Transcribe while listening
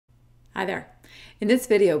Hi there. In this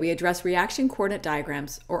video, we address reaction coordinate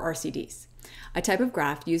diagrams, or RCDs, a type of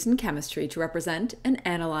graph used in chemistry to represent and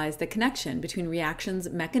analyze the connection between reactions'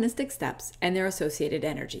 mechanistic steps and their associated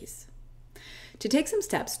energies. To take some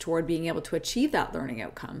steps toward being able to achieve that learning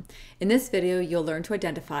outcome, in this video, you'll learn to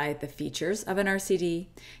identify the features of an RCD,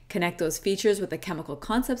 connect those features with the chemical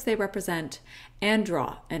concepts they represent, and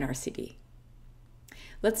draw an RCD.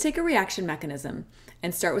 Let's take a reaction mechanism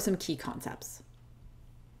and start with some key concepts.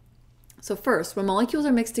 So first, when molecules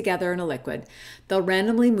are mixed together in a liquid, they'll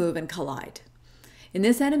randomly move and collide. In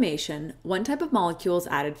this animation, one type of molecule is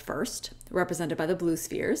added first, represented by the blue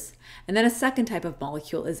spheres, and then a second type of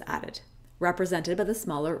molecule is added, represented by the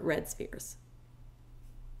smaller red spheres.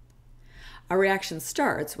 A reaction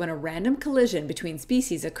starts when a random collision between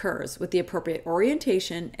species occurs with the appropriate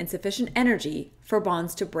orientation and sufficient energy for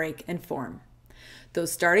bonds to break and form.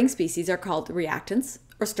 Those starting species are called reactants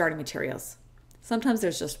or starting materials. Sometimes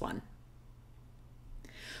there's just one.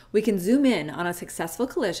 We can zoom in on a successful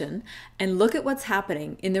collision and look at what's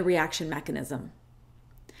happening in the reaction mechanism.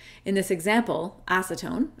 In this example,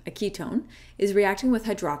 acetone, a ketone, is reacting with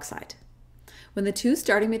hydroxide. When the two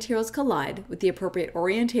starting materials collide with the appropriate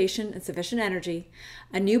orientation and sufficient energy,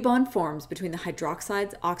 a new bond forms between the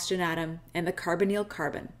hydroxide's oxygen atom and the carbonyl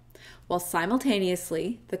carbon, while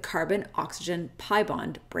simultaneously the carbon-oxygen pi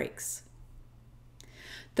bond breaks.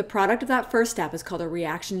 The product of that first step is called a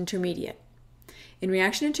reaction intermediate. In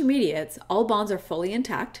reaction intermediates, all bonds are fully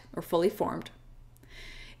intact or fully formed.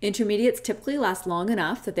 Intermediates typically last long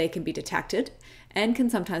enough that they can be detected and can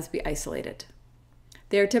sometimes be isolated.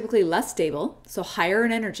 They are typically less stable, so higher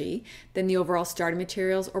in energy, than the overall starting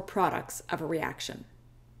materials or products of a reaction.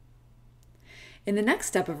 In the next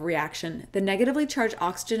step of a reaction, the negatively charged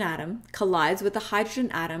oxygen atom collides with the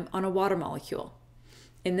hydrogen atom on a water molecule.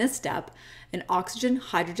 In this step, an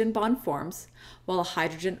oxygen-hydrogen bond forms, while a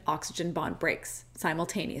hydrogen-oxygen bond breaks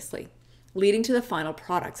simultaneously, leading to the final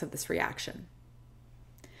products of this reaction.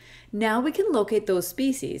 Now we can locate those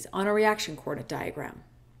species on a reaction coordinate diagram.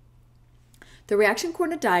 The reaction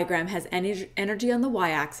coordinate diagram has energy on the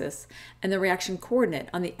y-axis and the reaction coordinate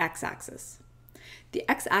on the x-axis. The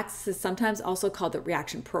x-axis is sometimes also called the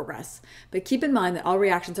reaction progress, but keep in mind that all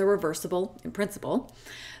reactions are reversible in principle,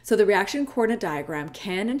 so the reaction coordinate diagram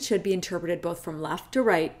can and should be interpreted both from left to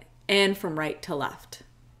right and from right to left.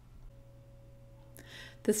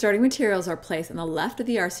 The starting materials are placed on the left of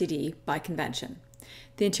the RCD by convention.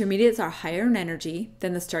 The intermediates are higher in energy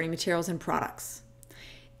than the starting materials and products.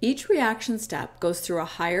 Each reaction step goes through a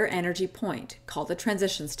higher energy point called the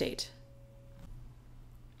transition state.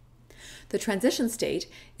 The transition state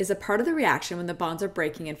is a part of the reaction when the bonds are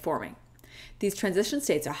breaking and forming. These transition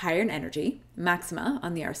states are higher in energy, maxima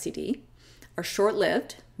on the RCD, are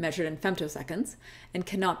short-lived, measured in femtoseconds, and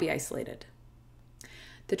cannot be isolated.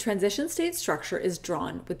 The transition state structure is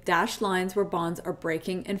drawn with dashed lines where bonds are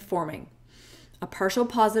breaking and forming. A partial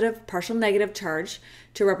positive, partial negative charge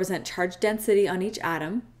to represent charge density on each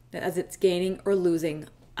atom as it's gaining or losing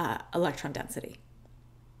electron density.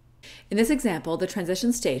 In this example, the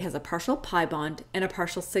transition state has a partial pi bond and a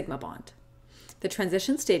partial sigma bond. The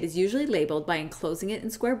transition state is usually labeled by enclosing it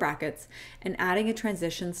in square brackets and adding a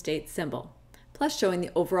transition state symbol, plus showing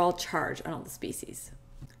the overall charge on all the species.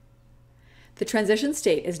 The transition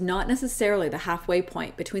state is not necessarily the halfway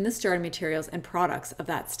point between the starting materials and products of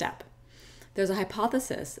that step. There's a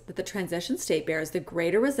hypothesis that the transition state bears the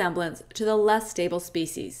greater resemblance to the less stable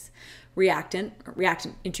species, reactant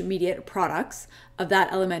intermediate products of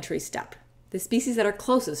that elementary step, the species that are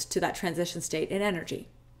closest to that transition state in energy.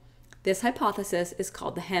 This hypothesis is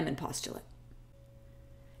called the Hammond postulate.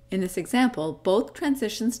 In this example, both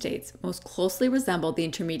transition states most closely resemble the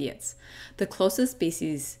intermediates, the closest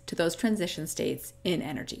species to those transition states in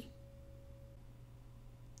energy.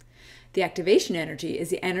 The activation energy is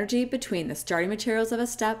the energy between the starting materials of a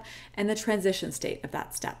step and the transition state of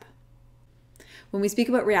that step. When we speak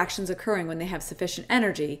about reactions occurring when they have sufficient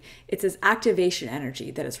energy, it's this activation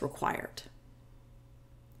energy that is required.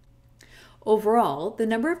 Overall, the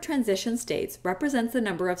number of transition states represents the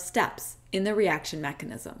number of steps in the reaction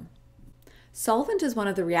mechanism. Solvent is one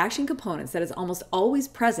of the reaction components that is almost always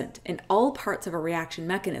present in all parts of a reaction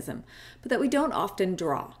mechanism, but that we don't often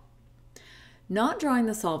draw. Not drawing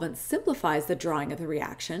the solvent simplifies the drawing of the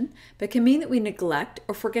reaction, but can mean that we neglect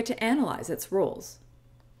or forget to analyze its roles.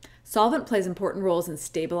 Solvent plays important roles in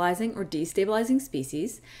stabilizing or destabilizing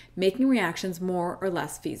species, making reactions more or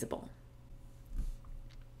less feasible.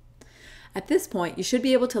 At this point, you should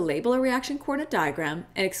be able to label a reaction coordinate diagram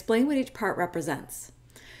and explain what each part represents.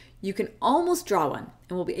 You can almost draw one,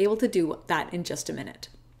 and we'll be able to do that in just a minute.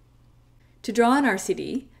 To draw an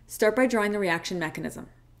RCD, start by drawing the reaction mechanism.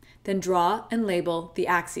 Then draw and label the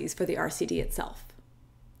axes for the RCD itself.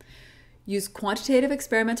 Use quantitative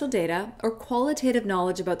experimental data or qualitative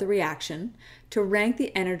knowledge about the reaction to rank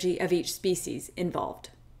the energy of each species involved.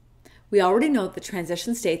 We already know that the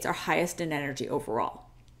transition states are highest in energy overall.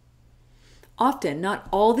 Often, not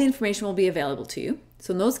all the information will be available to you,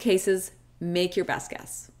 so in those cases, make your best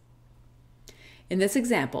guess. In this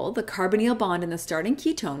example, the carbonyl bond in the starting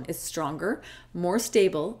ketone is stronger, more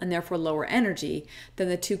stable, and therefore lower energy than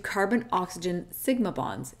the two carbon-oxygen sigma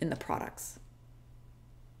bonds in the products.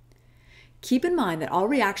 Keep in mind that all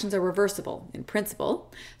reactions are reversible in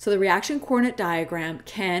principle, so the reaction coordinate diagram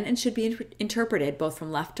can and should be interpreted both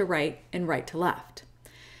from left to right and right to left.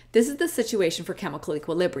 This is the situation for chemical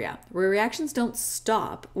equilibria, where reactions don't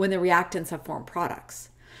stop when the reactants have formed products.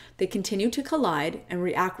 They continue to collide and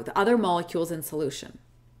react with other molecules in solution.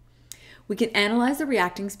 We can analyze the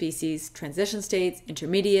reacting species, transition states,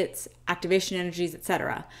 intermediates, activation energies,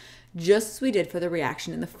 etc., just as we did for the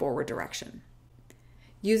reaction in the forward direction.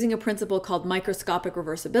 Using a principle called microscopic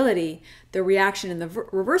reversibility, the reaction in the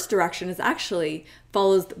reverse direction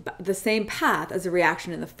follows the same path as the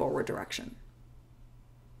reaction in the forward direction.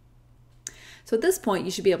 So at this point,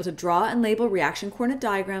 you should be able to draw and label reaction coordinate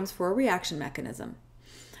diagrams for a reaction mechanism.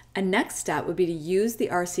 A next step would be to use the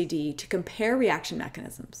RCD to compare reaction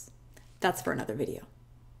mechanisms. That's for another video.